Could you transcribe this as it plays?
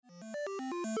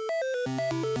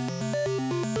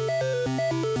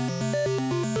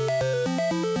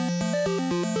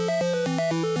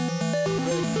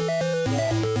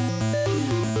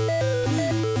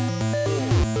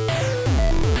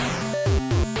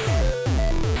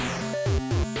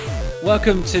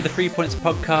Welcome to the 3 Points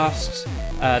podcast.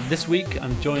 This week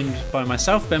I'm joined by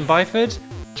myself, Ben Byford.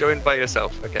 Joined by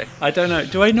yourself, okay. I don't know,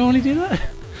 do I normally do that?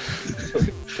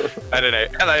 I don't know.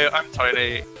 Hello, I'm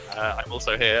Tony. I'm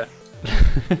also here.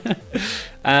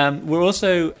 We're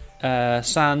also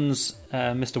sans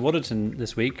Mr. Waddleton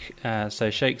this week, so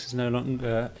Shakes is no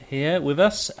longer here with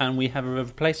us, and we have a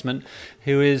replacement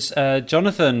who is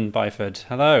Jonathan Byford.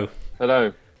 Hello.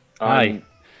 Hello. Hi. I'm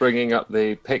bringing up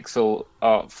the pixel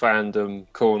art fandom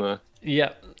corner.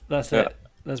 Yeah, that's it.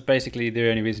 That's basically the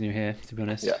only reason you're here, to be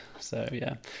honest. Yeah. So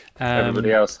yeah.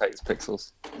 Everybody else hates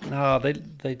pixels. No,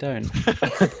 they don't.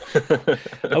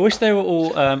 I wish they were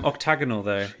all octagonal,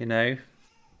 though. You know.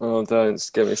 Oh,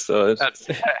 don't get me started. That's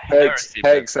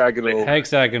Hexagonal.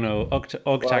 Hexagonal,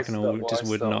 octagonal Why just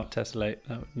would stop? not tessellate.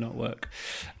 That would not work.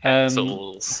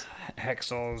 Pixels.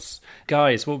 Hexels.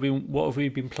 Guys, what have we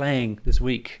been playing this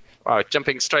week? Wow,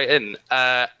 jumping straight in.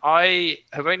 I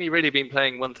have only really been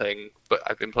playing one thing, but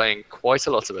I've been playing quite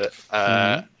a lot of it.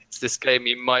 It's this game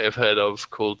you might have heard of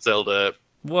called Zelda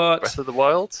What? Breath of the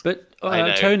Wild. But I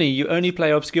know. Tony, you only play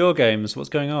obscure games. What's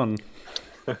going on?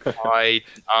 I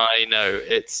know,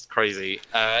 it's crazy.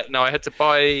 No, I had to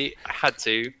buy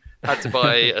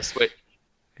a Switch.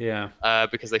 Yeah.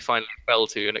 Because they finally fell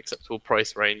to an acceptable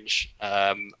price range,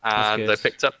 and I good.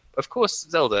 picked up, of course,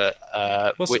 Zelda,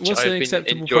 What's which the I've been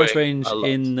acceptable enjoying price range a lot.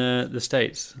 in the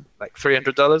States? Like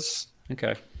 $300.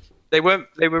 Okay. They were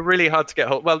really hard to get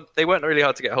hold. Well, they weren't really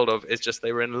hard to get hold of. It's just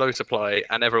they were in low supply,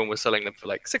 and everyone was selling them for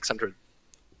like $600,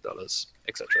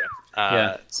 etc.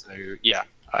 Yeah. So yeah,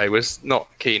 I was not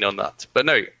keen on that, but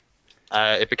no.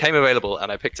 It became available,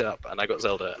 and I picked it up, and I got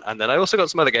Zelda. And then I also got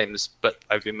some other games, but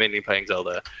I've been mainly playing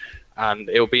Zelda. And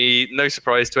it'll be no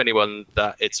surprise to anyone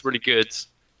that it's really good,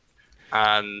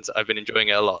 and I've been enjoying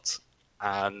it a lot.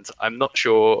 And I'm not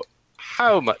sure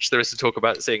how much there is to talk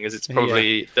about, seeing as it's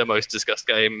probably the most discussed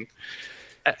game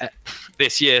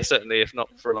this year, certainly, if not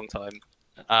for a long time.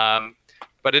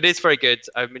 But it is very good.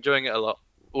 I'm enjoying it a lot.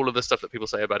 All of the stuff that people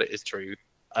say about it is true.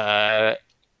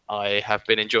 I have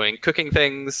been enjoying cooking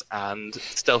things and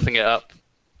stealthing it up,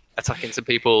 attacking some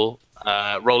people,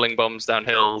 rolling bombs down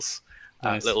hills,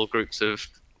 Nice. little groups of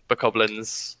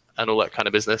bokoblins, and all that kind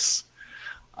of business.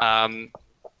 I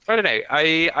don't know.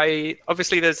 I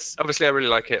obviously I really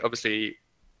like it. Obviously,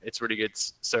 it's really good.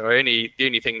 So the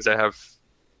only things I have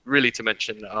really to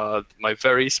mention are my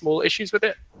very small issues with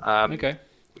it. Okay.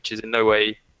 Which is in no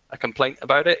way a complaint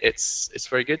about it. It's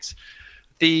very good.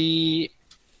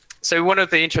 So one of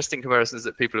the interesting comparisons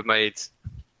that people have made,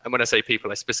 and when I say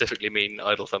people, I specifically mean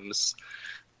Idle Thumbs,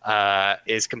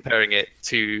 is comparing it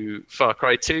to Far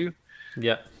Cry 2,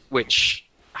 Yeah. which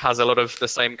has a lot of the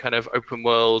same kind of open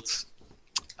world,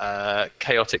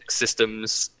 chaotic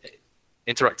systems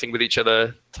interacting with each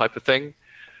other type of thing.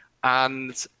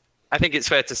 And I think it's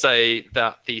fair to say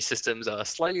that the systems are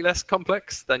slightly less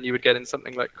complex than you would get in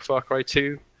something like Far Cry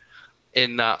 2,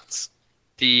 in that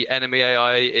the enemy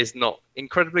AI is not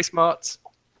incredibly smart.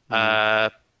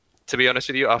 To be honest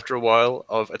with you, after a while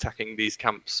of attacking these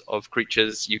camps of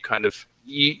creatures, you kind of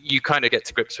get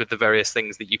to grips with the various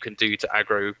things that you can do to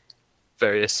aggro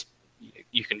various.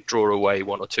 You can draw away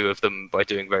one or two of them by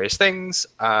doing various things.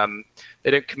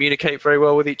 They don't communicate very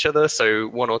well with each other, so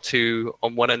one or two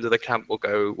on one end of the camp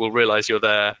will realize you're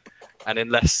there, and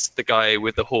unless the guy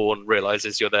with the horn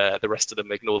realizes you're there, the rest of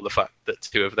them ignore the fact that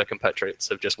two of their compatriots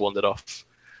have just wandered off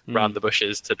round the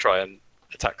bushes to try and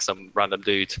attack some random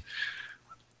dude.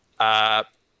 So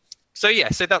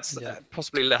that's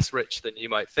possibly less rich than you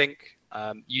might think.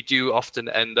 You do often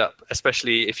end up,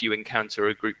 especially if you encounter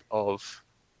a group of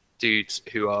dudes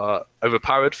who are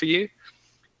overpowered for you,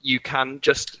 you can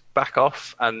just back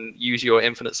off and use your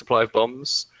infinite supply of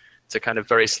bombs to kind of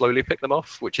very slowly pick them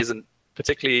off, which isn't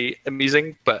particularly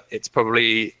amusing, but it's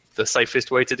probably the safest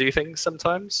way to do things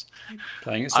sometimes.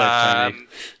 Playing it safe, Tony.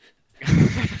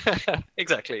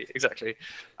 Exactly.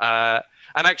 And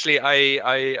actually,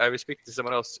 I was speaking to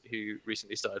someone else who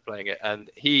recently started playing it,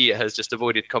 and he has just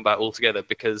avoided combat altogether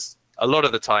because a lot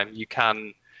of the time you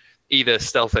can either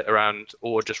stealth it around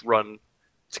or just run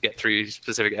to get through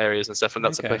specific areas and stuff, and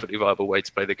that's a perfectly viable way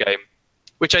to play the game,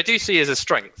 which I do see as a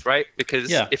strength, right?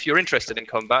 Because if you're interested in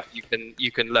combat,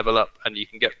 you can level up and you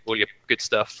can get all your good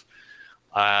stuff.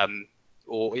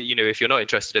 Or if you're not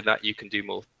interested in that, you can do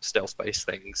more stealth-based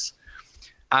things.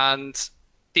 And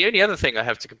the only other thing I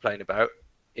have to complain about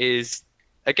is,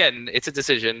 again, it's a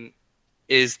decision,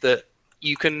 is that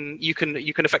you can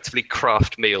effectively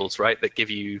craft meals, right, that give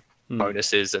you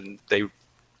bonuses, and they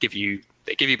give you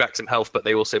back some health, but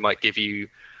they also might give you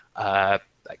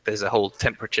like there's a whole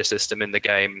temperature system in the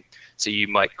game. So you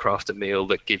might craft a meal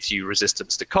that gives you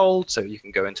resistance to cold, so you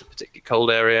can go into a particularly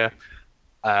cold area,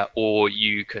 or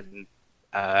you can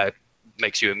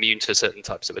makes you immune to certain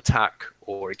types of attack,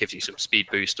 or it gives you some speed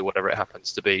boost or whatever it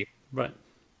happens to be. Right.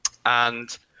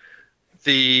 And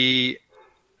the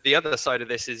other side of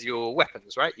this is your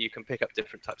weapons, right? You can pick up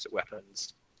different types of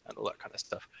weapons and all that kind of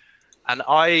stuff. And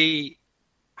I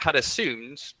had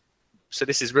assumed, so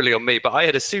this is really on me, but I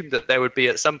had assumed that there would be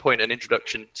at some point an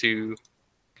introduction to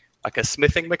like a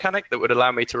smithing mechanic that would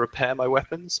allow me to repair my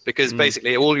weapons, because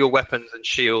basically all your weapons and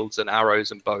shields and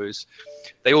arrows and bows,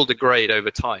 they all degrade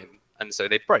over time, and so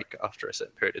they break after a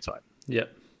certain period of time. Yeah.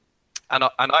 And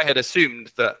I had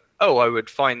assumed that, I would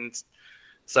find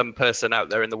some person out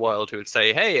there in the wild who would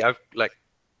say, hey, I've like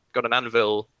got an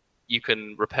anvil, you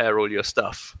can repair all your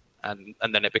stuff. And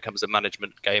then it becomes a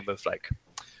management game of like,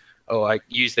 I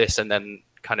use this and then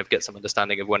kind of get some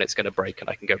understanding of when it's going to break and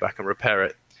I can go back and repair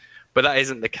it. But that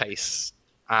isn't the case.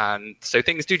 And so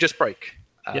things do just break,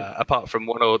 apart from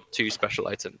one or two special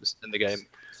items in the game.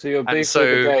 So your beef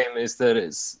with the game is that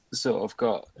it's sort of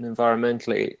got an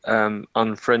environmentally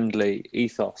unfriendly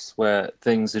ethos where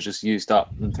things are just used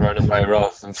up and thrown away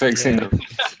rather than fixing them.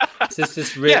 It's just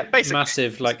this really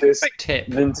massive this tip.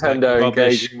 Nintendo like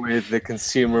engaging with the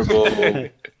consumable.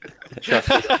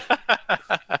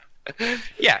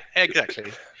 Yeah,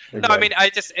 exactly. No, I mean,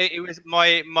 it was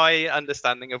my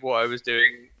understanding of what I was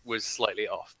doing was slightly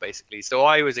off, basically. So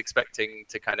I was expecting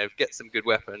to kind of get some good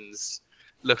weapons,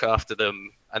 look after them,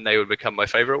 and they would become my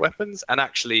favorite weapons. And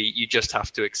actually, you just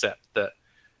have to accept that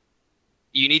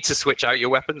you need to switch out your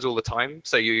weapons all the time.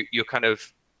 So you're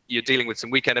dealing with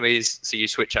some weak enemies, so you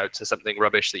switch out to something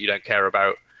rubbish that you don't care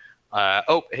about.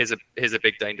 Here's a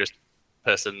big dangerous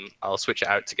person. I'll switch it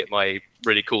out to get my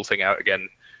really cool thing out again.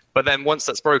 But then once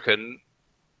that's broken,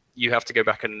 you have to go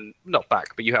back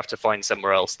but you have to find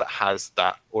somewhere else that has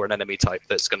that, or an enemy type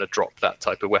that's going to drop that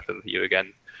type of weapon for you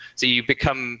again. So you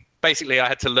become, basically I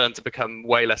had to learn to become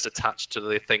way less attached to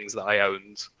the things that I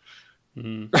owned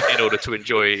in order to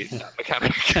enjoy that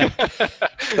mechanic.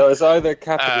 So it's either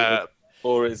capitalist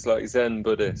or it's like Zen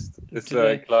Buddhist. It's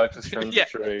like life is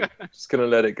transitory. Just going to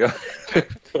let it go.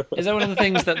 Is that one of the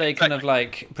things that they kind of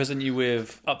like present you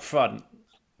with up front?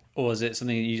 Or is it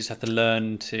something you just have to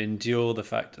learn to endure the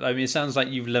fact? I mean, it sounds like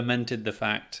you've lamented the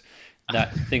fact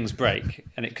that things break,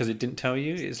 and because it didn't tell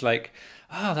you, it's like,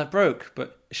 that broke,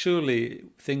 but surely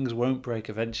things won't break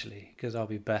eventually because I'll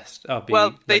be best. I'll be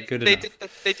good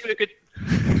enough. They do a good,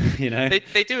 you know,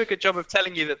 they do a good job of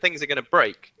telling you that things are going to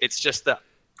break. It's just that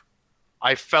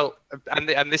I felt,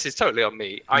 and this is totally on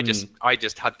me. I just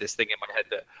had this thing in my head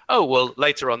that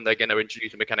later on they're going to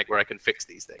introduce a mechanic where I can fix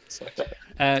these things.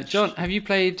 John, have you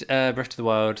played Breath of the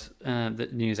Wild, the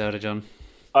new Zelda, John?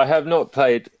 I have not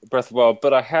played Breath of the Wild,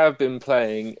 but I have been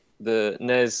playing the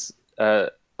NES. I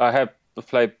have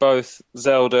played both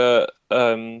Zelda.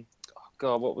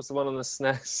 What was the one on the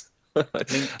SNES?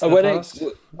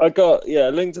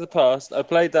 Link to the Past. I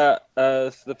played that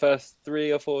for the first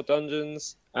 3 or 4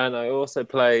 dungeons. And I also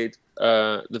played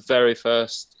the very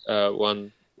first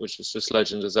one, which is just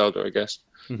Legend of Zelda, I guess.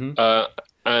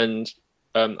 And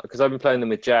because I've been playing them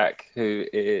with Jack, who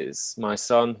is my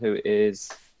son, who is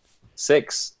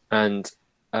 6, and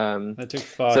that took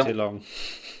far too long.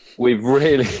 We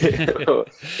really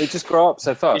they just grow up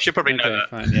so fast. You should probably know that.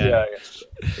 Fine, yeah.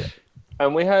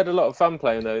 And we had a lot of fun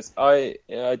playing those. I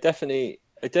definitely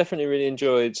really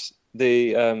enjoyed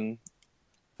the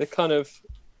kind of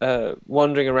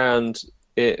wandering around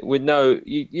it with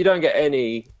you don't get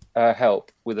any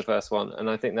help with the first one, and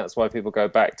I think that's why people go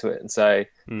back to it and say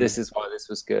this is why this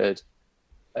was good.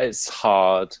 It's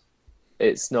hard.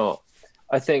 It's not.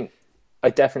 I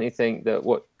definitely think that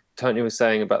what Tony was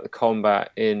saying about the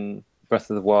combat in Breath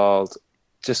of the Wild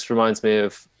just reminds me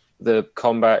of the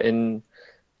combat in,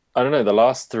 I don't know, the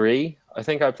last 3. I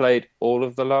think I played all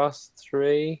of the last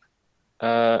 3.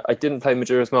 I didn't play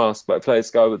Majora's Mask, but I played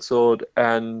Skyward Sword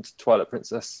and Twilight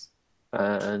Princess.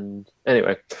 And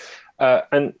anyway,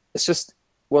 and it's just,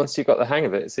 once you've got the hang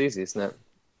of it, it's easy, isn't it?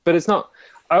 But it's not.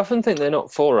 I often think they're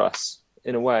not for us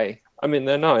in a way. I mean,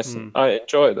 they're nice. I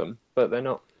enjoy them, but they're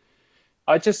not.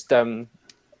 I just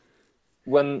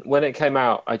when it came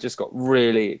out, I just got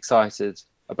really excited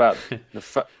about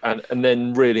and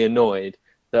then really annoyed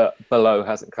that Below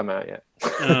hasn't come out yet.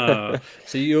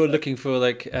 So you're looking for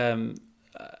like,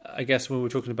 I guess when we're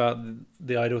talking about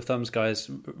the Idle Thumbs guys,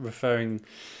 referring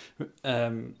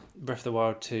Breath of the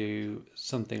Wild to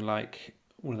something like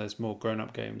one of those more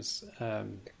grown-up games.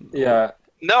 Yeah.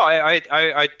 No,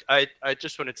 I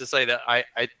just wanted to say that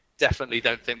I definitely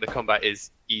don't think the combat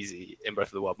is easy in Breath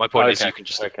of the Wild. My point is you can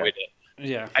just avoid it.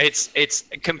 Yeah. It's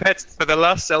compared to the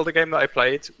last Zelda game that I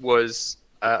played was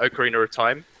Ocarina of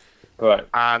Time, Right.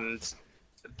 and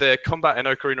the combat in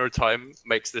Ocarina of Time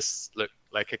makes this look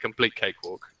like a complete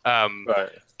cakewalk. Right.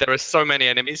 There are so many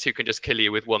enemies who can just kill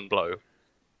you with one blow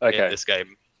in this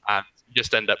game, and you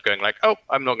just end up going like, oh,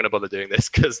 I'm not going to bother doing this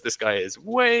because this guy is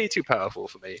way too powerful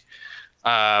for me.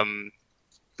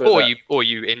 Or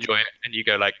you enjoy it and you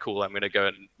go like, cool, I'm going to go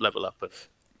and level up and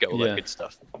get all that good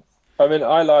stuff. I mean,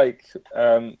 I like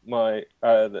Ben,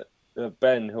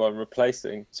 who I'm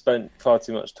replacing, spent far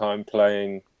too much time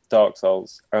playing Dark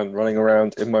Souls and running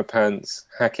around in my pants,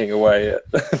 hacking away at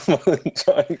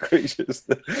giant creatures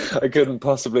that I couldn't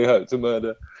possibly hope to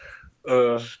murder.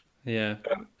 Yeah,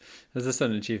 there's a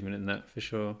certain achievement in that for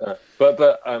sure.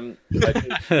 But I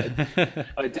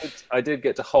did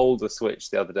get to hold a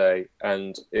Switch the other day,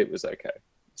 and it was okay.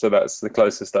 So that's the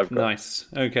closest I've got. Nice.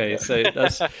 Okay, so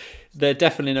they're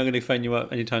definitely not going to phone you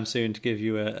up anytime soon to give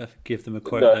them a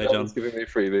quote. No John. one's giving me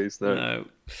freebies. No.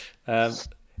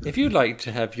 If you'd like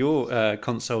to have your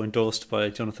console endorsed by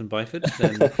Jonathan Byford,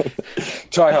 then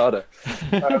try harder.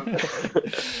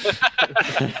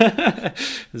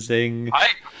 Zing.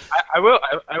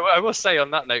 I will say on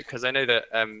that note, because I know that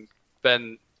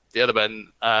Ben, the other Ben,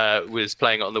 was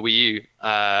playing it on the Wii U,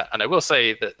 and I will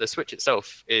say that the Switch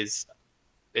itself is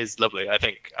lovely. I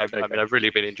think I mean I've really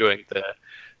been enjoying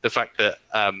the fact that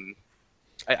I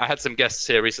had some guests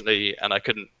here recently, and I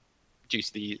couldn't, due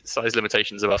to the size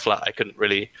limitations of our flat, I couldn't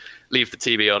really leave the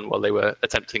TV on while they were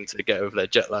attempting to get over their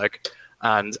jet lag.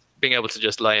 And being able to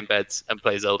just lie in bed and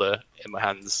play Zelda in my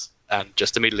hands and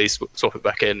just immediately swap it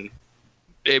back in,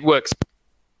 it works.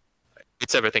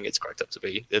 It's everything it's cracked up to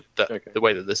be. The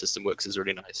way that the system works is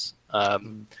really nice,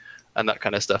 and that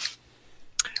kind of stuff.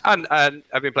 And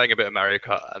I've been playing a bit of Mario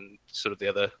Kart and sort of the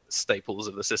other staples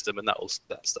of the system, and that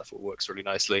stuff all works really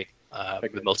nicely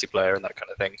with multiplayer and that kind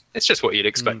of thing. It's just what you'd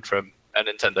expect from a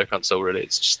Nintendo console, really.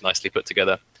 It's just nicely put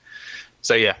together.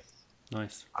 So yeah,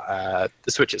 nice. The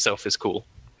Switch itself is cool.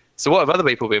 So what have other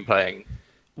people been playing?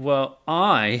 Well,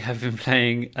 I have been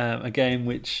playing a game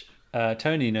which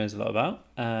Tony knows a lot about,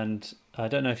 and I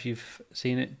don't know if you've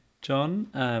seen it,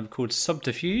 John, called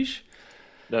Subterfuge.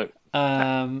 No.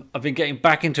 I've been getting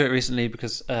back into it recently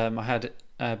because I had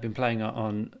been playing it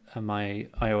on my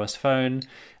iOS phone,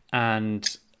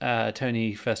 and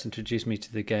Tony first introduced me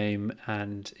to the game,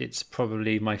 and it's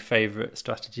probably my favourite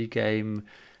strategy game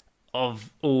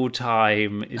of all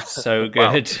time. It's so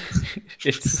good.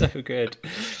 It's so good.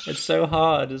 It's so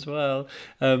hard as well.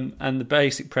 And the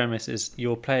basic premise is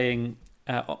you're playing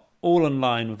all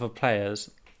online with other players,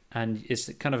 and it's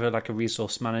kind of like a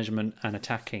resource management and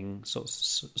attacking sort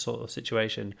of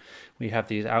situation. We have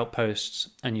these outposts,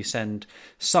 and you send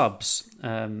subs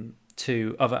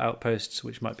to other outposts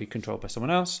which might be controlled by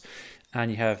someone else, and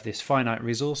you have this finite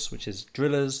resource which is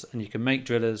drillers, and you can make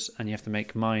drillers, and you have to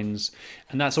make mines,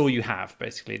 and that's all you have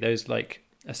basically. Those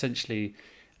essentially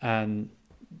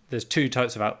there's two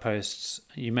types of outposts.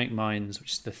 You make mines,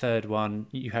 which is the third one.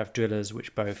 You have drillers,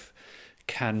 which both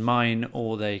can mine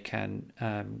or they can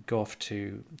go off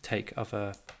to take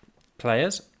other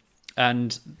players,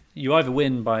 and you either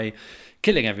win by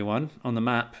killing everyone on the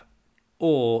map,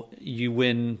 or you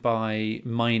win by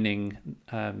mining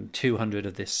 200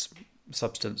 of this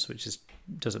substance, which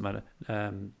doesn't matter.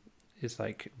 It's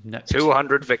like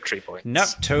 200 victory points.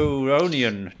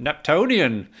 Neptunian,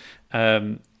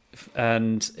 and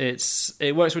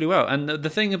it works really well. And the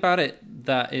thing about it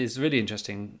that is really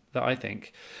interesting, that I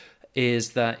think,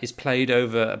 is that it's played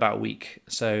over about a week.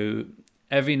 So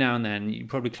every now and then you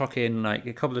probably clock in like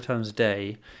a couple of times a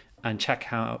day and check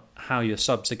how your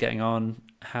subs are getting on,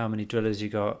 how many drillers you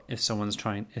got. If someone's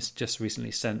it's just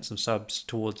recently sent some subs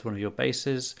towards one of your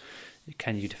bases,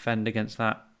 can you defend against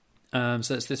that?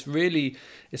 So it's this really,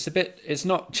 it's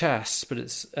not chess, but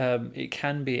it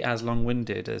can be as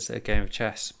long-winded as a game of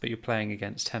chess, but you're playing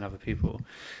against 10 other people.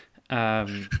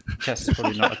 Chess is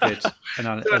probably not a good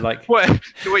like what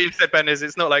you've said, Ben, is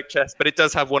it's not like chess, but it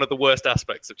does have one of the worst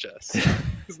aspects of chess.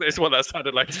 It's what that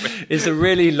sounded like to me. It's a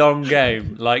really long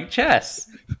game, like chess.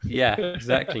 Yeah,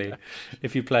 exactly.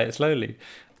 If you play it slowly.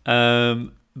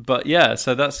 But yeah,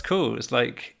 so that's cool. It's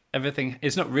like everything.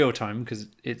 It's not real time because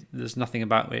there's nothing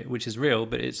about it which is real,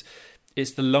 but it's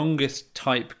the longest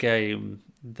type game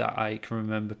that I can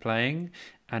remember playing.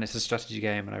 And it's a strategy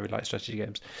game, and I really like strategy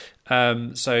games.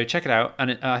 So check it out.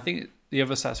 And I think the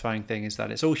other satisfying thing is that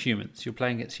it's all humans. You're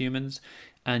playing against humans,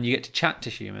 and you get to chat to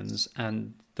humans.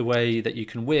 And the way that you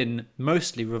can win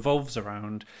mostly revolves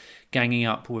around ganging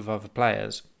up with other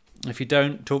players. If you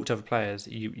don't talk to other players,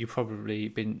 you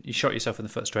probably you shot yourself in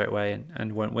the foot straight away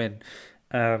and won't win.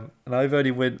 and I've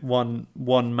only won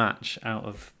one match out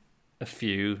of a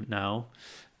few now,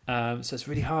 so it's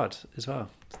really hard as well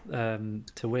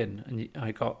to win. And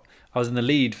I was in the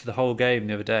lead for the whole game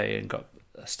the other day and got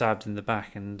stabbed in the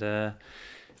back and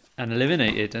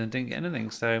eliminated and didn't get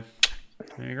anything. So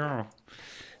there you go.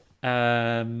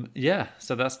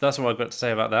 So that's what I've got to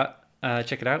say about that.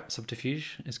 Check it out.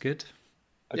 Subterfuge is good.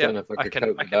 I don't know if I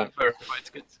can verify it's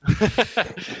good.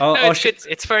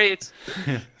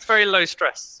 It's very low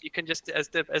stress. You can just, as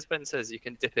Ben says, you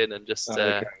can dip in and just.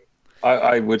 Okay.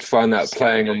 I would find that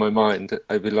playing on my mind.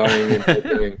 I'd be lying in bed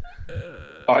doing.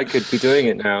 I could be doing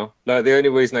it now. Like the only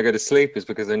reason I go to sleep is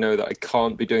because I know that I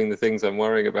can't be doing the things I'm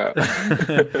worrying about.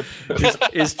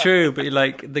 It's true, but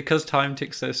like because time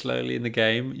ticks so slowly in the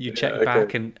game, you check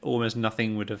back and almost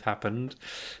nothing would have happened.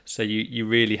 So you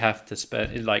really have to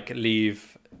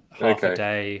leave half a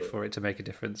day for it to make a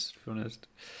difference. To be honest,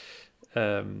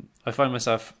 I find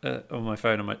myself on my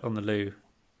phone on the loo,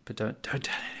 but don't tell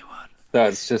anyone.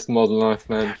 That's just modern life,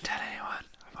 man. Don't tell anyone.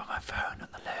 I'm on my phone on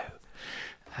the loo.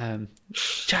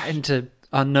 Chatting to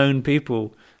unknown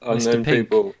people. Mr. Pink,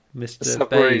 Mr.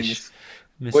 Beige.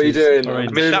 Mrs. What are you doing?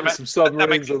 Orange. Moving some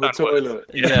submarines on the toilet.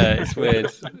 Yeah, it's weird.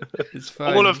 It's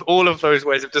fine. All of those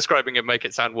ways of describing it make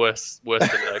it sound worse than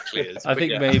it actually is. I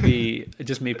think maybe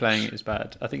just me playing it is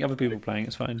bad. I think other people playing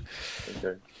it's fine.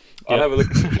 Okay. I'll have a look.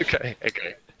 Okay.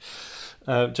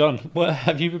 John, what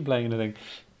have you been playing anything?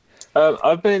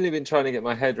 I've mainly been trying to get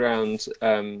my head around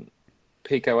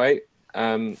Pico 8.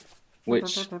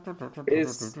 Which I've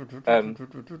been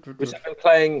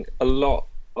playing a lot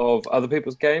of other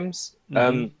people's games.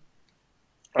 And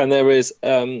there is.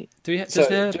 Does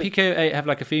the Pico 8 have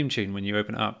like a theme tune when you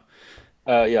open it up?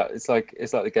 Yeah, it's like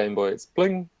the Game Boy. It's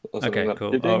bling. Or something okay,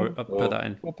 cool. I'll put that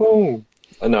in. Oh,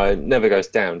 no, it never goes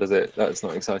down, does it? That's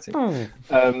not exciting.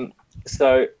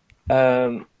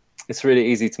 It's really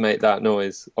easy to make that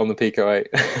noise on the Pico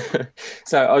 8. The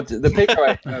Pico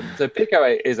 8. So Pico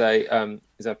 8 is a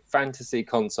fantasy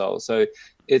console. So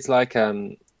it's like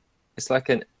an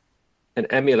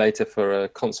emulator for a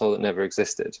console that never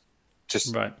existed.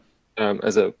 Just right.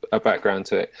 As a background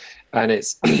to it, and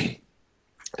it's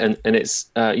and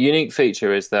its unique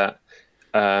feature is that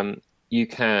you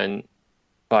can,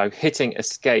 by hitting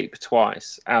escape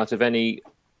twice out of any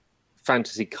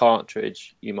fantasy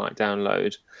cartridge you might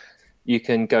download, you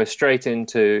can go straight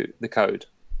into the code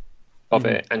of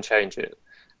it and change it.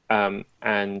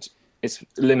 And it's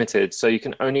limited, so you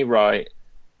can only write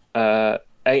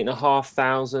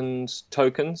 8,500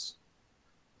 tokens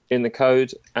in the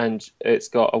code, and it's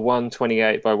got a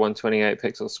 128 by 128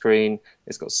 pixel screen.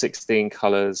 It's got 16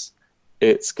 colors.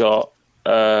 It's got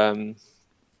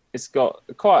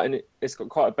quite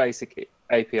a basic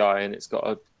API, and it's got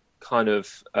a kind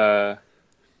of a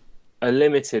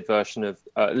limited version of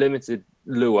limited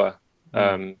Lua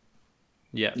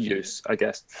use, I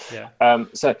guess. Yeah.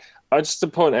 So I just to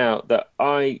point out that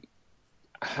I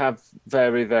have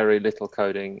very, very little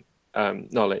coding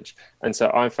knowledge, and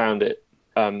so I found it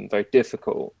very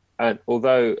difficult. And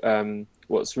although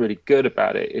what's really good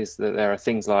about it is that there are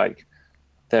things like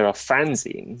there are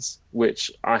fanzines,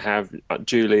 which I have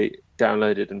duly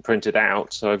downloaded and printed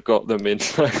out, so I've got them in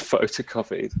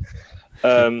photocopied.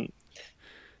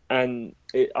 And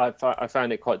I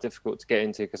found it quite difficult to get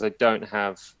into because I don't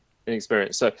have an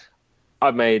experience. So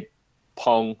I've made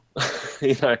Pong,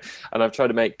 and I've tried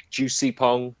to make Juicy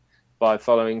Pong by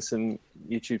following some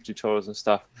YouTube tutorials and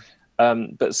stuff.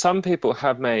 But some people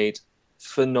have made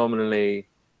phenomenally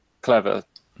clever,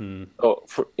 or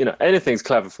anything's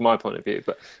clever from my point of view.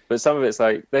 But some of it's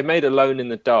like they made Alone in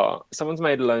the Dark. Someone's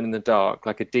made Alone in the Dark,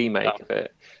 like a demake of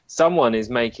it. Someone is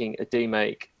making a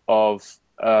demake of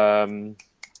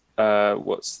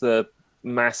what's the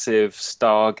massive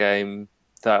star game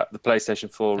that the PlayStation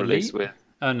 4 released with?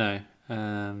 Oh no.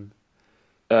 No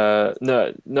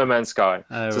Man's Sky.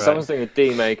 Someone's doing a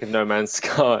demake of No Man's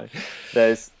Sky.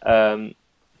 There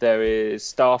is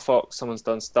Star Fox. Someone's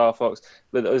done Star Fox,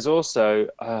 but there's also,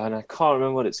 and I can't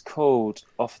remember what it's called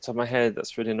off the top of my head.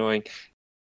 That's really annoying.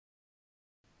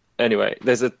 Anyway,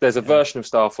 there's a version of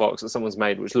Star Fox that someone's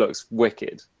made which looks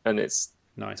wicked, and it's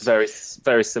nice. Very,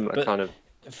 very similar kind of.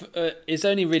 It's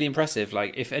only really impressive.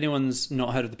 Like, if anyone's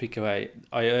not heard of the Pico 8,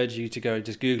 I urge you to go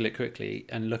just Google it quickly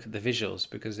and look at the visuals,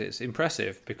 because it's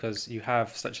impressive, because you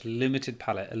have such a limited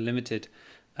palette, a limited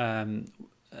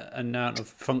amount of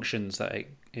functions that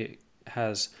it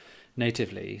has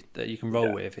natively that you can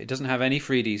roll with. It doesn't have any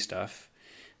 3D stuff.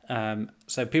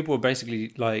 So people are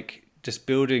basically like just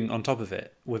building on top of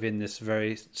it within this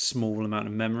very small amount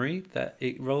of memory that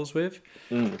it rolls with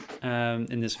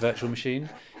in this virtual machine.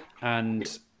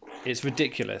 And it's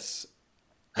ridiculous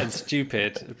and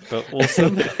stupid, but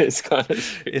awesome. It's kind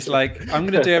of It's like I'm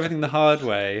going to do everything the hard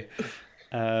way,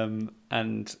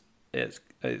 and it's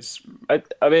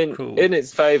I mean, cool. in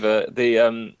its favour,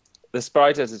 the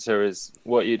sprite editor is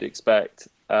what you'd expect,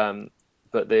 but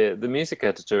the music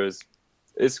editor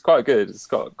is quite good. It's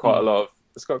got quite a lot of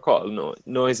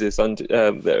noises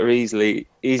that are easily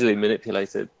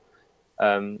manipulated.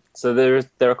 So there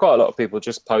are quite a lot of people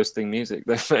just posting music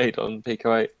they've made on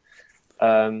Pico 8.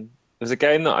 There's a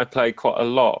game that I played quite a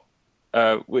lot,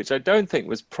 which I don't think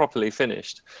was properly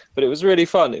finished, but it was really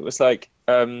fun. It was like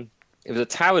it was a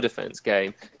tower defense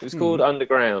game. It was called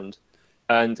Underground,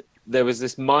 and there was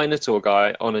this Minotaur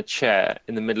guy on a chair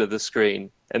in the middle of the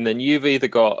screen, and then you've either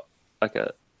got like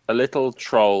a little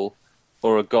troll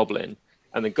or a goblin,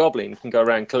 and the goblin can go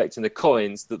around collecting the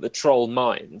coins that the troll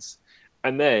mines,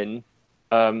 and then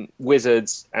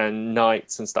wizards and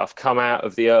knights and stuff come out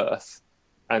of the earth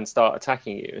and start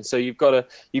attacking you. And so you've got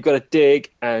to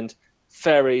dig and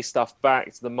ferry stuff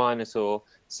back to the Minotaur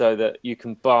so that you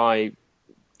can buy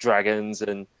dragons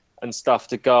and stuff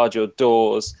to guard your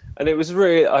doors. And I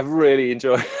really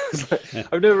enjoyed it.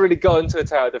 I've never really got into a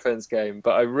tower defense game,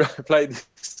 but I played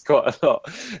this quite a lot.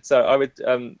 So I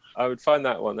would find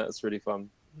that one. That's really fun.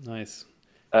 Nice.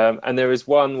 And there is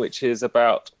one which is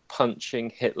about punching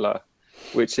Hitler,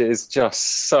 which is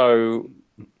just so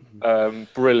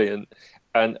brilliant.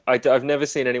 And I've never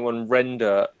seen anyone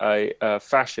render a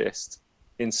fascist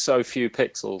in so few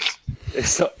pixels.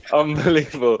 It's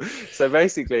unbelievable. So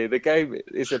basically, the game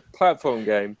is a platform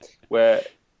game where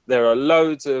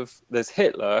there's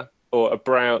Hitler, or a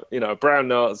brown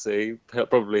Nazi,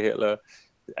 probably Hitler,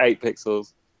 8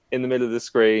 pixels in the middle of the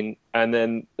screen, and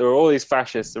then there are all these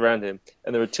fascists around him,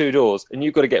 and there are 2 doors, and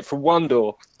you've got to get from one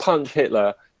door, punch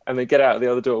Hitler, and then get out of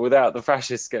the other door without the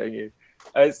fascists getting you.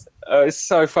 It's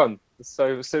so fun. It's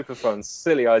so super fun.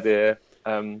 Silly idea.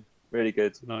 Really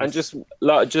good. Nice.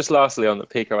 And just lastly on the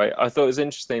Pico 8, I thought it was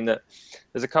interesting that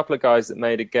there's a couple of guys that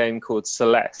made a game called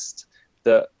Celeste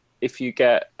that if you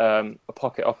get a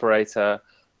pocket operator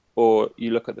or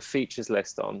you look at the features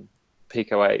list on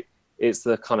Pico 8, it's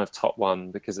the kind of top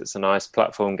one because it's a nice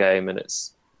platform game and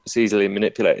it's easily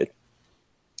manipulated.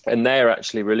 And they're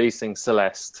actually releasing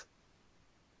Celeste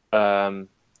on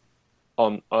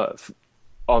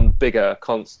bigger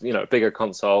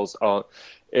consoles,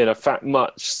 in a fact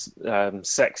much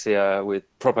sexier with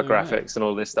proper graphics and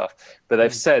all this stuff. But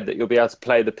they've said that you'll be able to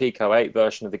play the Pico 8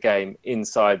 version of the game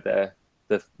inside the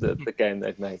game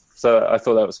they've made. So I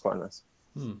thought that was quite nice.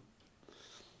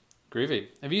 Groovy.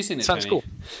 Have you seen it? Sounds Tony? cool.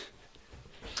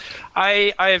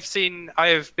 I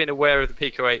have been aware of the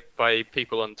Pico 8 by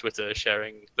people on Twitter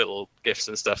sharing little GIFs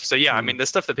and stuff. So yeah, I mean the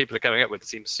stuff that people are coming up with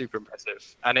seems super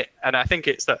impressive, and I think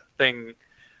it's that thing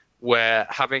where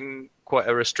having quite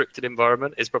a restricted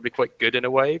environment is probably quite good in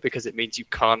a way, because it means you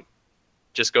can't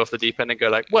just go off the deep end and go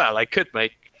like, well, I could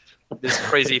make this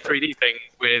crazy 3D thing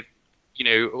with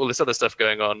all this other stuff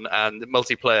going on and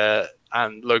multiplayer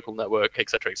and local network,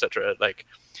 etc., etc. Like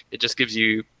it just gives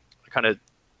you a kind of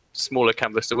smaller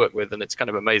canvas to work with, and it's kind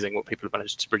of amazing what people have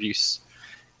managed to produce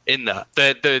in that.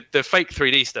 The fake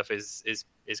 3D stuff is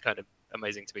kind of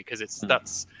amazing to me, because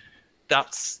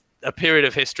that's a period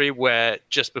of history where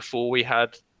just before we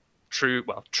had true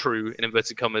in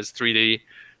inverted commas 3D,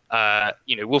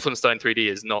 Wolfenstein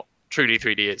 3D is not truly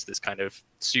 3D. It's this kind of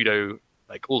pseudo,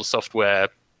 like all the software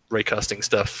raycasting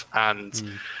stuff,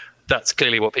 and that's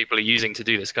clearly what people are using to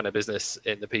do this kind of business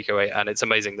in the Pico 8, and it's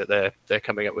amazing that they're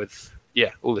coming up with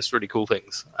all this really cool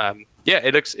things.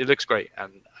 It looks great,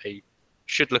 and I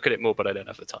should look at it more, but I don't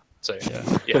have the time. So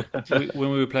yeah.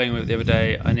 When we were playing with it the other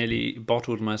day, I nearly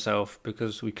bottled myself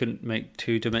because we couldn't make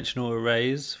 2-dimensional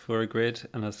arrays for a grid,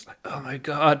 and I was like, oh my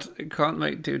god, I can't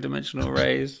make 2-dimensional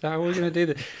arrays. How are we going to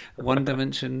do this? 1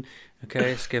 dimension,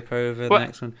 okay, skip over the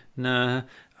next one. Nah.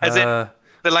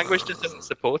 The language just doesn't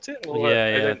support it? Or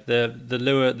The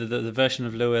Lua, the version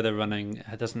of Lua they're running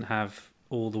doesn't have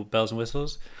all the bells and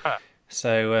whistles. Huh.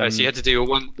 So you had to do a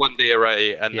 1D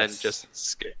array and then just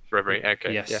skip for every.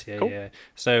 Okay. Yes. Cool. Yeah.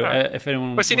 So if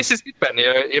anyone, well, see, this is good, Ben.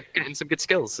 You're getting some good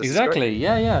skills. This exactly.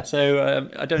 Yeah. So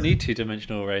I don't need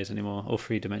 2-dimensional arrays anymore, or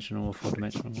 3-dimensional, or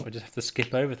 4-dimensional. I just have to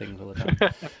skip over things all the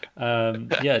time.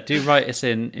 Do write us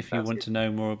in if you want to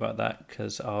know more about that,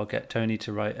 because I'll get Tony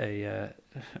to write a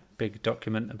big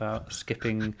document about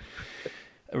skipping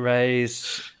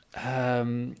arrays.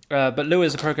 But Lua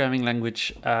is a programming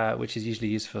language which is usually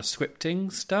used for scripting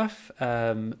stuff.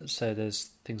 So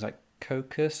there's things like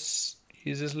Cocos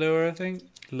uses Lua, I think.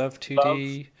 Love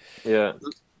 2D.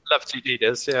 Love 2D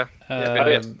does.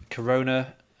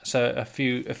 Corona. So a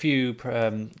few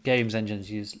games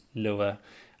engines use Lua.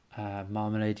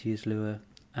 Marmalade use Lua.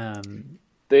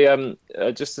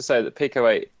 Just to say that Pico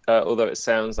 8, although it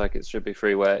sounds like it should be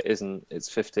freeware, it isn't. It's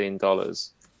 $15,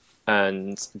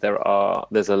 and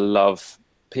there's a Love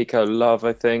Pico Love,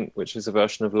 I think, which is a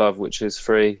version of Love which is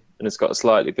free, and it's got a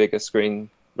slightly bigger screen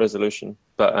resolution.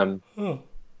 But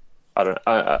I don't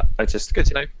know. I just Good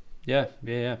to know.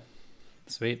 Yeah.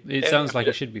 Sweet. It sounds like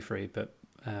it should be free, but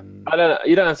I don't know.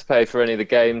 You don't have to pay for any of the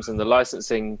games, and the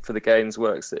licensing for the games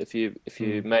works that if you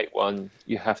make one,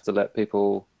 you have to let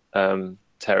people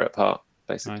tear it apart,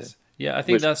 basically. Nice. Yeah, I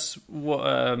think that's what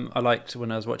I liked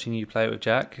when I was watching you play it with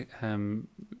Jack,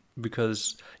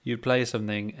 because you'd play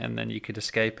something and then you could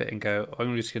escape it and go,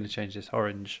 I'm just going to change this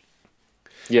orange.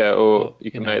 Yeah, or you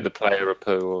can make the player a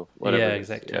poo or whatever. Yeah,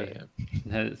 exactly.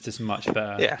 Yeah. It's just much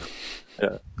better. Yeah.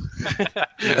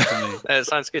 It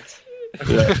sounds good.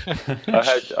 Yeah.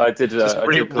 I did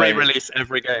re-release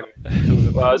every game.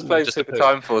 Well, I was playing Super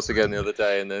Time Force again the other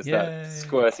day, and there's that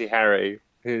Squirty Harry,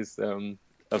 who's a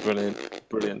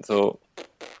brilliant thought.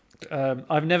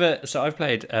 I've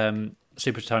played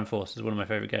Super Time Force is one of my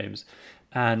favorite games,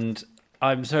 and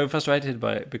I'm so frustrated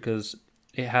by it because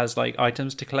it has like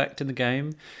items to collect in the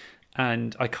game,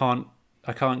 and I can't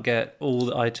get all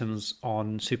the items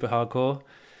on super hardcore,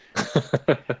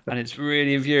 and it's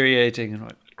really infuriating.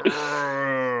 And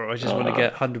I just want to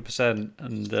get 100%,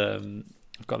 and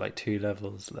I've got like 2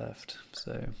 levels left,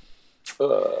 so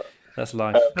that's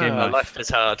life. Game life. Life is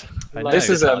hard. This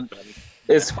is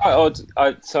it's quite odd.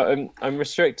 I'm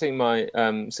restricting my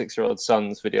 6-year-old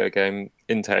son's video game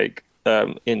intake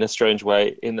in a strange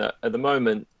way. In that, at the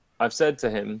moment, I've said to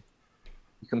him,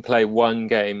 "You can play one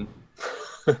game,"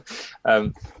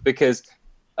 because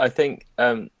I think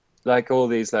like all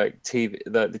these like TV,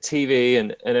 the TV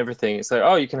and everything. It's like,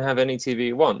 oh, you can have any TV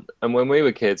you want. And when we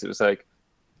were kids, it was like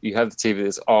you have the TV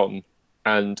that's on,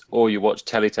 or you watch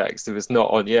teletext if it's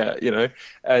not on yet,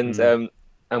 And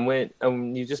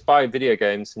when you just buy video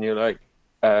games and you're like,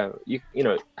 you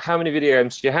know, how many video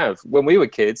games do you have? When we were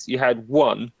kids, you had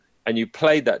one and you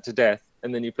played that to death,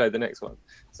 and then you played the next one.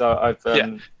 So I've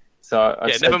said,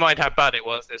 never mind how bad it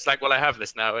was. It's like, well, I have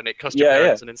this now, and it cost your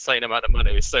parents an insane amount of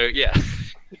money. So yeah.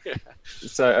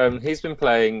 So he's been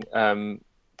playing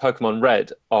Pokemon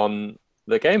Red on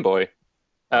the Game Boy,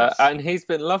 and he's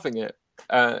been loving it,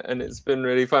 and it's been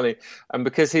really funny. And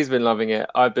because he's been loving it,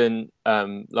 I've been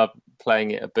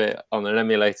playing it a bit on an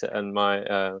emulator, and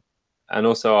and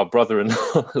also our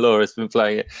brother-in-law has been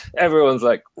playing it. Everyone's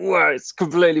like, wow, it's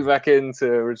completely back into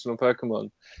original Pokemon,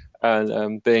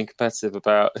 and being competitive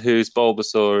about whose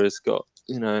Bulbasaur has got,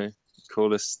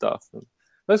 coolest stuff. And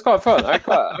it was quite fun. I had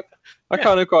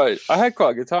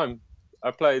quite a good time.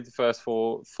 I played the first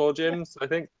four gyms, I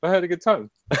think. I had a good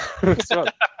time. It was fun.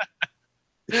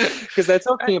 Because they're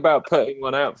talking about putting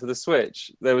one out for the Switch.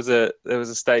 There was a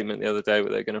statement the other day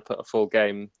where they're going to put a full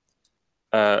Pokemon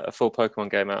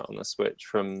game out on the Switch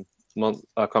from I can't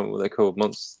remember what they're called.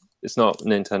 It's not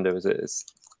Nintendo, is it? It's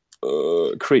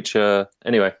Creature.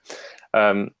 Anyway,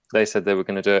 they said they were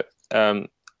going to do it,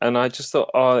 and I just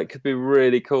thought, oh, it could be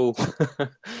really cool.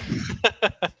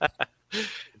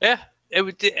 Yeah, it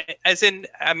would. As in,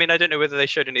 I mean, I don't know whether they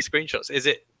showed any screenshots. Is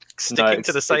it sticking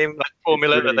to the same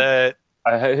formula really, that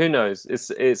they're? Who knows?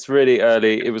 It's really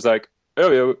early. It was like,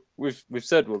 oh yeah, we've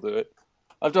said we'll do it.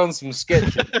 I've done some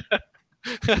sketching.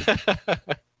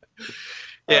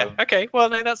 Yeah. Okay. Well,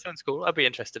 no, that sounds cool. I'd be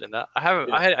interested in that. I haven't.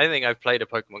 Yeah. I think I've played a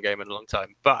Pokemon game in a long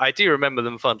time, but I do remember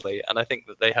them fondly, and I think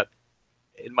that they had,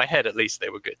 in my head at least, they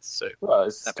were good. So well,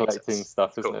 it's collecting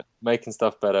stuff, isn't it? Making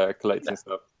stuff better, collecting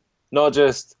stuff, not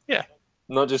just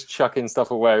chucking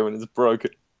stuff away when it's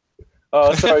broken.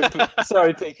 Oh, sorry,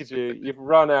 sorry, Pikachu, you've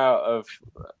run out of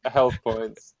health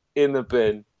points in the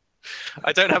bin.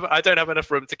 I don't have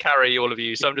enough room to carry all of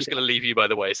you, so I'm just going to leave you by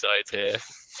the wayside here.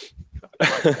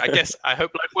 I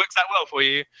hope life works out well for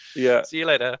you. Yeah. See you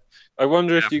later. I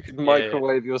wonder if you could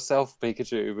microwave yourself,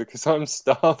 Pikachu, because I'm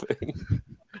starving.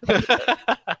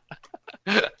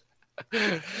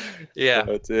 Yeah.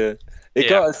 Oh dear. It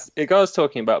got us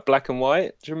talking about Black and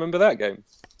White. Do you remember that game?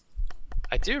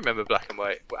 I do remember Black and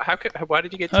White. Why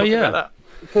did you get talking about that?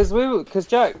 Because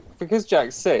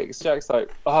Jack's 6. Jack's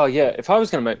like, oh yeah, if I was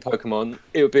going to make Pokemon,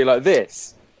 it would be like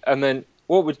this, and then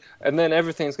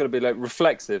everything's going to be like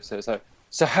reflexive. So it's like,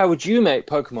 so how would you make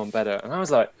Pokemon better? And I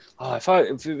was like, oh, if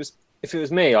it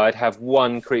was me, I'd have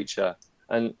one creature,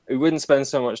 and we wouldn't spend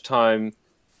so much time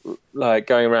like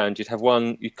going around. You'd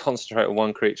concentrate on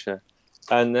one creature,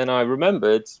 and then I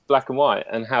remembered Black and White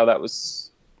and how that was.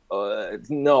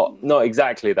 Not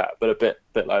exactly that, but a bit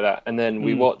like that. And then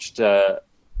we watched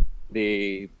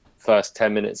the first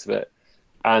 10 minutes of it,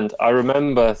 and I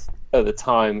remember at the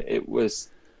time it was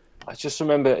I just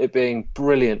remember it being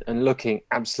brilliant and looking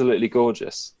absolutely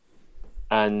gorgeous,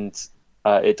 and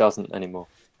it doesn't anymore.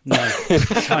 No,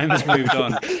 time has moved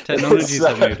on. Technologies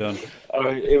have moved on. I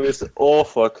mean, it was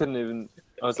awful. I couldn't even.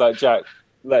 I was like, Jack,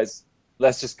 let's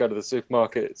just go to the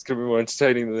supermarket. It's gonna be more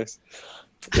entertaining than this.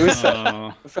 It was.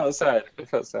 It felt sad. It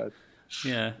felt sad.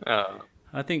 Yeah.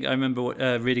 I think I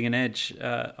remember reading an Edge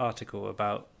article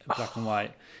about black and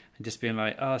white, and just being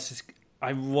like,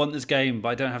 I want this game, but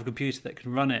I don't have a computer that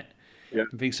can run it. Yeah.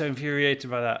 And being so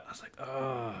infuriated by that, I was like,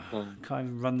 I can't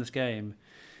even run this game.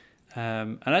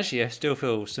 And actually, I still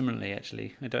feel similarly.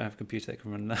 Actually, I don't have a computer that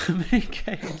can run that many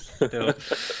games still.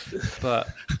 But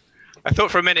I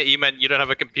thought for a minute you meant you don't have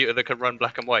a computer that can run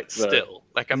black and white still.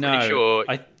 Like, I'm pretty sure.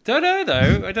 I don't know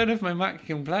though. I don't know if my Mac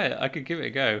can play it. I could give it a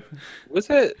go. Was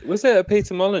it a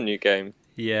Peter Molyneux game?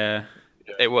 Yeah,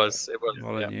 it was.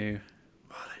 Molyneux.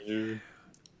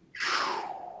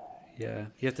 Yeah,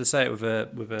 you have to say it with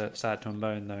a sad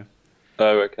trombone though.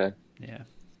 Oh, okay. Yeah.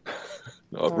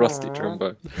 Not a rusty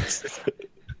trombone. It's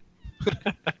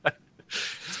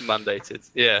mandated.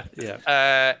 Yeah.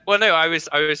 Yeah. Well, no, I was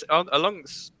along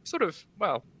sort of,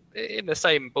 well, in the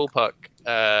same ballpark,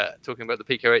 talking about the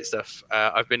PK8 stuff.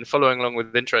 I've been following along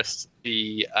with interest.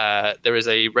 There is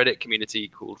a Reddit community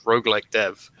called Roguelike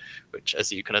Dev, which,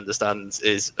 as you can understand,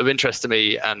 is of interest to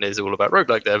me and is all about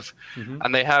roguelike dev. Mm-hmm.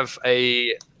 And they have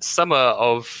a summer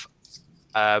of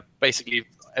basically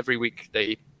every week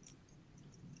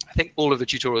I think all of the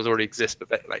tutorials already exist,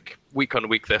 but like week on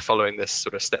week, they're following this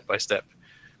sort of step-by-step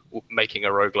making a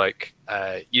roguelike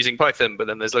using Python, but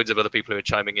then there's loads of other people who are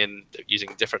chiming in using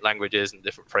different languages and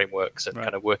different frameworks and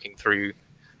kind of working through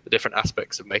the different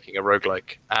aspects of making a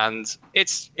roguelike. And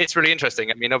it's really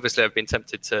interesting. I mean, obviously, I've been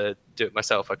tempted to do it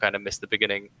myself. I kind of missed the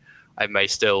beginning. I may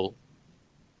still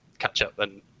catch up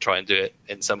and try and do it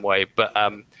in some way. But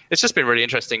it's just been really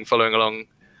interesting following along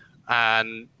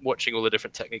and watching all the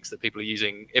different techniques that people are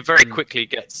using. It very quickly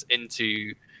gets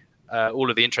into all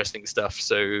of the interesting stuff.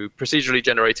 So procedurally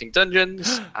generating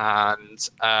dungeons and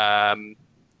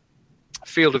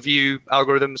field of view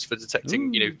algorithms for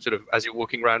detecting, sort of as you're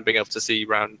walking around, being able to see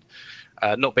around,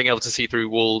 not being able to see through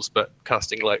walls, but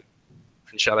casting light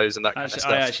and shadows and that kind of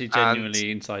stuff. I actually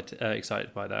genuinely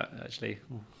excited by that, actually.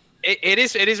 It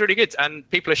is really good, and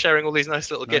people are sharing all these nice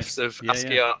little gifs of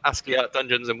ASCII art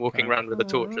dungeons and walking around with a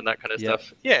torch and that kind of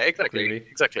stuff. Yeah, exactly.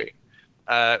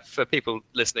 For people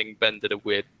listening, Ben did a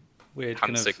weird hand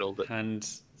kind of signal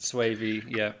hand swavey.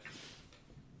 Yeah,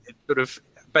 it's sort of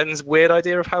Ben's weird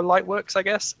idea of how light works, I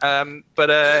guess. It's like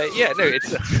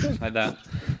that.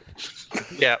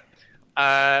 Yeah,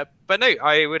 but no,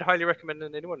 I would highly recommend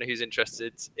anyone who's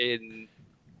interested in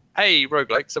A,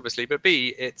 roguelikes, obviously, but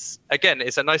B, it's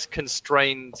a nice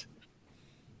constrained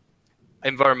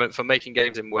environment for making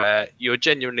games in where you're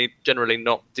generally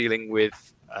not dealing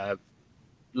with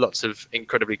lots of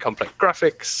incredibly complex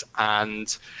graphics,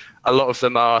 and a lot of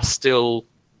them are still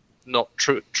not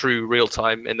true real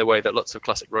time in the way that lots of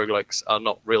classic roguelikes are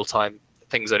not real time.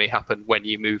 Things only happen when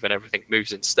you move, and everything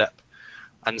moves in step.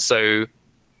 And so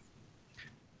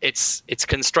it's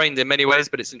constrained in many ways,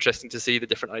 but it's interesting to see the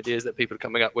different ideas that people are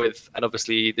coming up with. And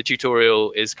obviously the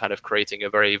tutorial is kind of creating a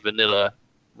very vanilla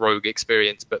rogue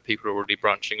experience, but people are already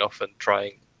branching off and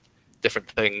trying different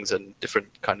things and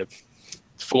different kind of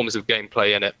forms of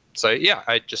gameplay in it. So yeah,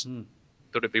 I just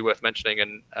thought it'd be worth mentioning,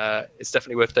 and it's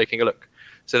definitely worth taking a look.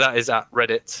 So that is at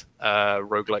Reddit,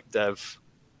 roguelike dev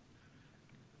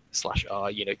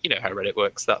 /r, you know how Reddit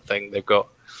works, that thing they've got.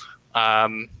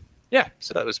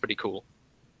 So that was pretty cool.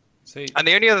 And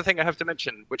the only other thing I have to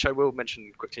mention, which I will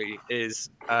mention quickly, is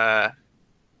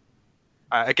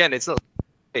again, it's not.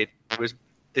 It was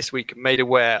this week made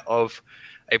aware of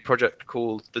a project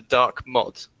called the Dark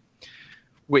Mod,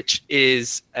 which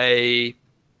is a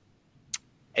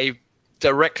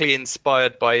directly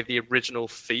inspired by the original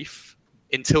Thief.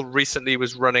 Until recently,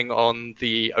 was running on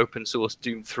the open source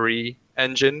Doom 3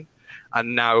 engine,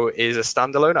 and now is a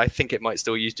standalone. I think it might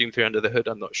still use Doom 3 under the hood.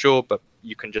 I'm not sure, but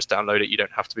you can just download it. You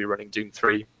don't have to be running Doom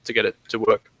 3 to get it to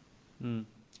work. And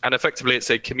effectively, it's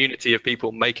a community of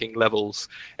people making levels.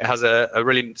 It has a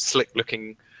really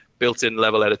slick-looking built-in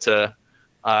level editor,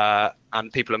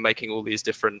 and people are making all these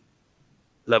different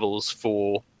levels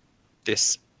for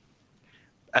this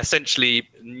essentially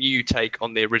new take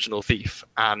on the original Thief.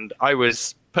 And I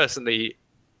was personally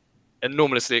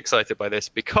enormously excited by this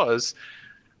because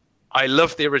I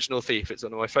love the original Thief. It's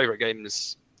one of my favorite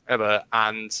games ever,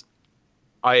 and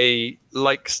I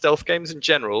like stealth games in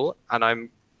general, and I'm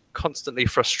constantly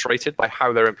frustrated by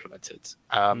how they're implemented.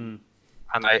 And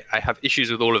and I have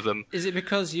issues with all of them. Is it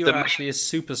because you're actually a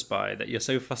super spy that you're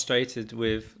so frustrated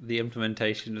with the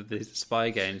implementation of these spy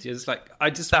games? You're just like, I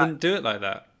just wouldn't do it like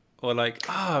that. Or like,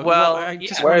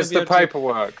 where's the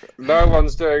paperwork? No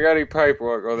one's doing any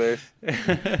paperwork on this.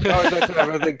 No one doesn't have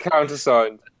anything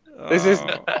countersigned. This is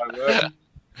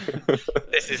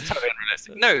this is totally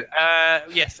unrealistic. No,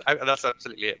 yes, that's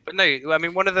absolutely it. But no, I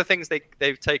mean, one of the things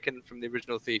they've taken from the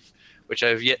original Thief, which I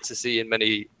have yet to see in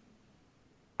many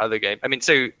other games. I mean,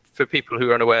 so for people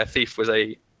who are unaware, Thief was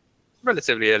a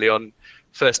relatively early on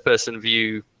first-person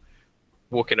view,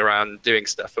 walking around doing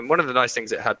stuff. And one of the nice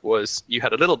things it had was you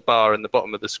had a little bar in the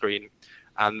bottom of the screen,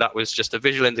 and that was just a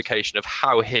visual indication of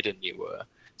how hidden you were.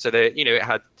 So it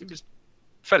was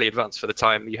fairly advanced for the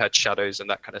time. You had shadows and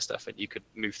that kind of stuff, and you could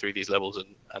move through these levels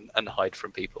and hide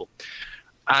from people.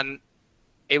 And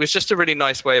it was just a really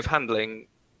nice way of handling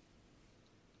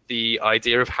the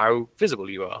idea of how visible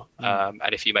you are.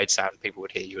 And if you made sound, people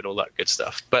would hear you and all that good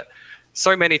stuff. But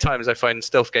so many times I find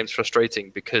stealth games frustrating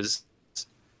because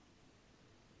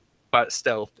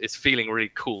stealth is feeling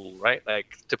really cool, right?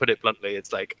 Like, to put it bluntly,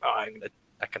 it's like, I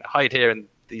can hide here and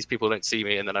these people don't see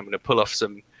me, and then I'm going to pull off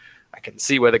I can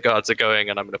see where the guards are going,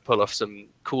 and I'm going to pull off some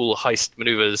cool heist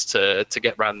maneuvers to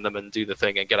get around them and do the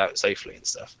thing and get out safely and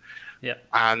stuff. Yeah.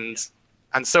 And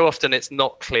so often it's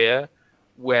not clear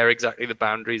where exactly the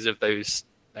boundaries of those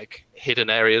like hidden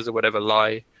areas or whatever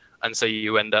lie, and so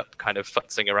you end up kind of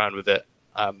futzing around with it.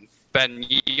 Ben,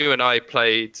 you and I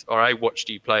watched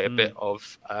you play a bit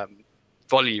of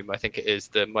Volume, I think it is,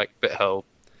 the Mike Bithell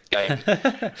game.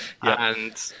 Yeah.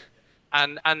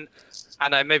 And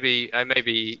I may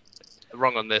be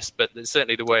wrong on this, but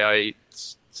certainly the way I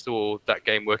saw that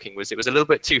game working was it was a little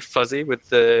bit too fuzzy with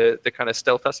the kind of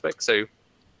stealth aspect. So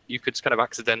you could kind of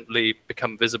accidentally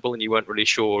become visible, and you weren't really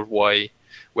sure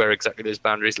where exactly those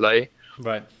boundaries lay.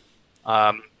 Right.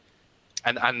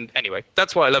 And anyway,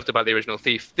 that's what I loved about the original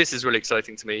Thief. This is really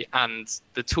exciting to me, and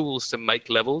the tools to make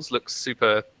levels look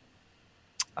super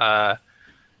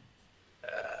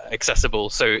accessible.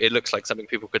 So it looks like something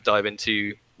people could dive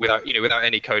into without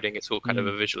any coding. It's all kind of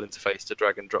a visual interface to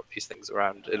drag and drop these things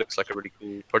around. It looks like a really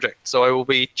cool project. So I will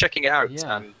be checking it out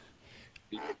and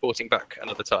be reporting back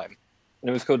another time. And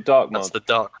it was called Dark Mod. That's the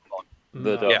Dark Mod.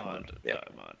 The Dark Mod. Yeah.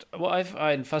 What I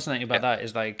find fascinating about that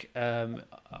is like a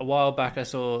while back I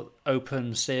saw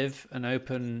Open Civ and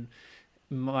Open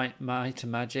Might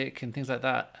and Magic and things like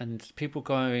that, and people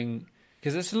going,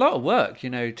 because it's a lot of work,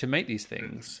 to make these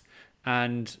things,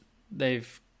 and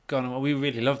they've gone, well, we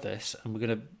really love this, and we're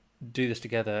going to do this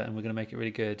together, and we're going to make it really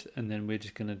good, and then we're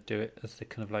just going to do it as the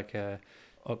kind of like a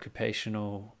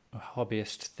occupational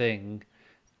hobbyist thing,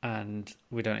 and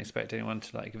we don't expect anyone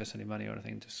to like give us any money or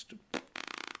anything, just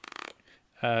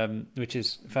which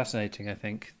is fascinating. I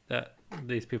think that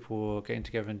these people are getting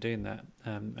together and doing that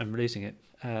and releasing it.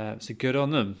 So good on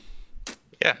them.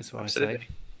 Yeah, that's what absolutely. I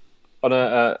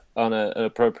say. On an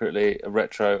appropriately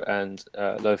retro and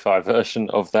lo-fi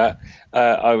version of that,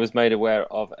 I was made aware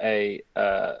of a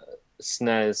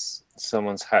SNES.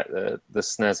 Someone's hacked the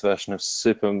SNES version of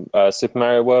Super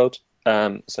Mario World.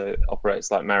 So it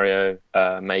operates like Mario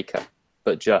Maker,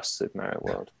 but just Super Mario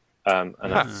World.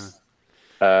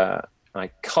 I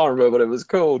can't remember what it was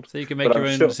called. So you can make your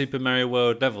own Super Mario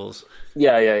World levels.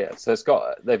 Yeah. So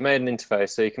they've made an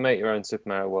interface, so you can make your own Super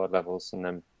Mario World levels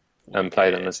and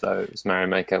play them as though it was Mario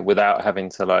Maker without having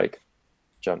to like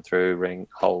jump through ring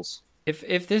holes.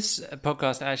 If this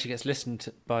podcast actually gets listened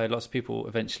to by lots of people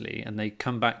eventually, and they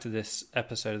come back to this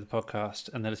episode of the podcast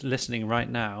and they're listening right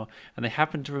now, and they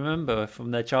happen to remember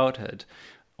from their childhood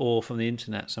or from the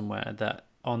internet somewhere that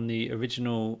on the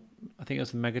original, I think it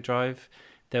was the Mega Drive,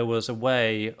 there was a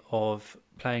way of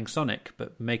playing Sonic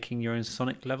but making your own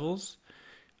Sonic levels.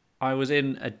 I was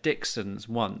in a Dixon's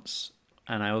once,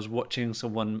 and I was watching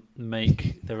someone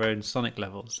make their own Sonic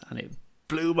levels, and it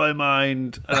blew my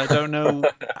mind. And I don't know,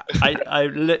 I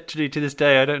literally to this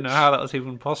day, I don't know how that was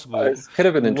even possible. It could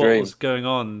have been a dream. What was going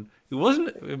on? It wasn't.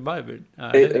 It might have been.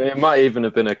 It might even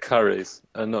have been a Curry's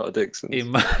and not a Dixon's. It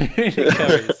might have been a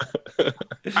Curry's.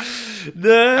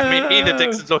 No! I mean, either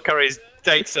Dixon's or Curry's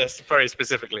dates us very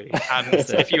specifically, and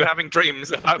if you're having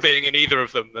dreams about being in either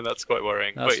of them, then that's quite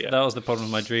worrying. That was the problem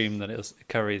with my dream, that it was a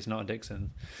Curry's, not a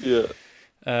Dixon. Yeah.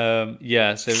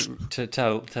 So to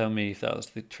tell me if that was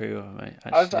true. I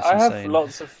have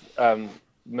lots of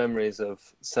memories of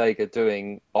Sega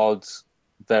doing odd,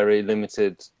 very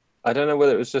limited. I don't know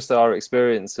whether it was just our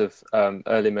experience of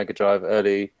early Mega Drive,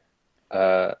 early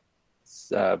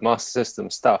Master System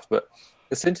stuff, but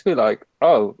it seemed to be like,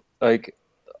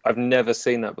 I've never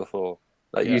seen that before.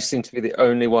 You seem to be the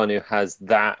only one who has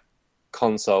that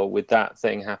console with that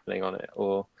thing happening on it,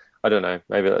 or I don't know.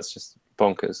 Maybe that's just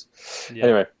bonkers. Yeah.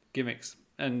 Anyway, Gimmicks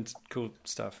and cool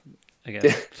stuff.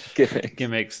 Again, gimmick.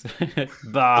 gimmicks.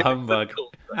 Bah humbug.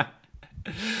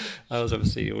 I was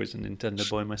obviously always a Nintendo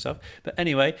boy myself. But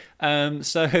anyway,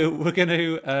 so we're going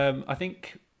to, I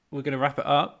think we're going to wrap it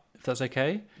up, if that's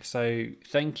okay. So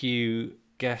thank you,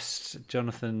 guest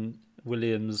Jonathan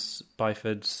Williams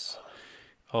Byfords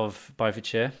of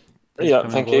Byfordshire. Yeah,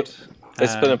 thank you.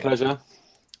 It's been a pleasure.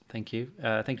 Thank you.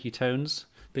 Thank you, Tones.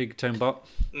 Big Tone Bot.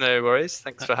 No worries.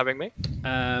 Thanks for having me.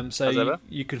 So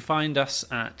you can find us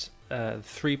at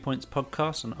 3 Points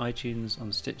Podcast on iTunes,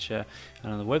 on Stitcher,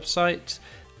 and on the website.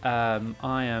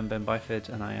 I am Ben Byford,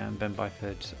 and I am Ben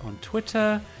Byford on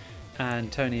Twitter.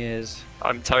 And Tony is...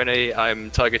 I'm Tony.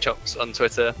 I'm Tiger Chops on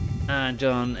Twitter. And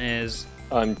John is...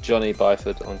 I'm Johnny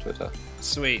Byford on Twitter.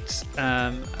 Sweet.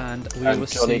 And we And will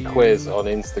Johnny see Quiz on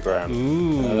Instagram.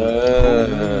 Ooh.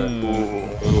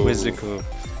 Quizzical.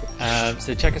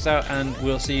 So check us out, and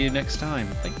we'll see you next time.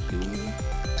 Thank you.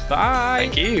 Bye.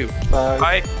 Thank you. Bye.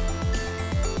 Bye.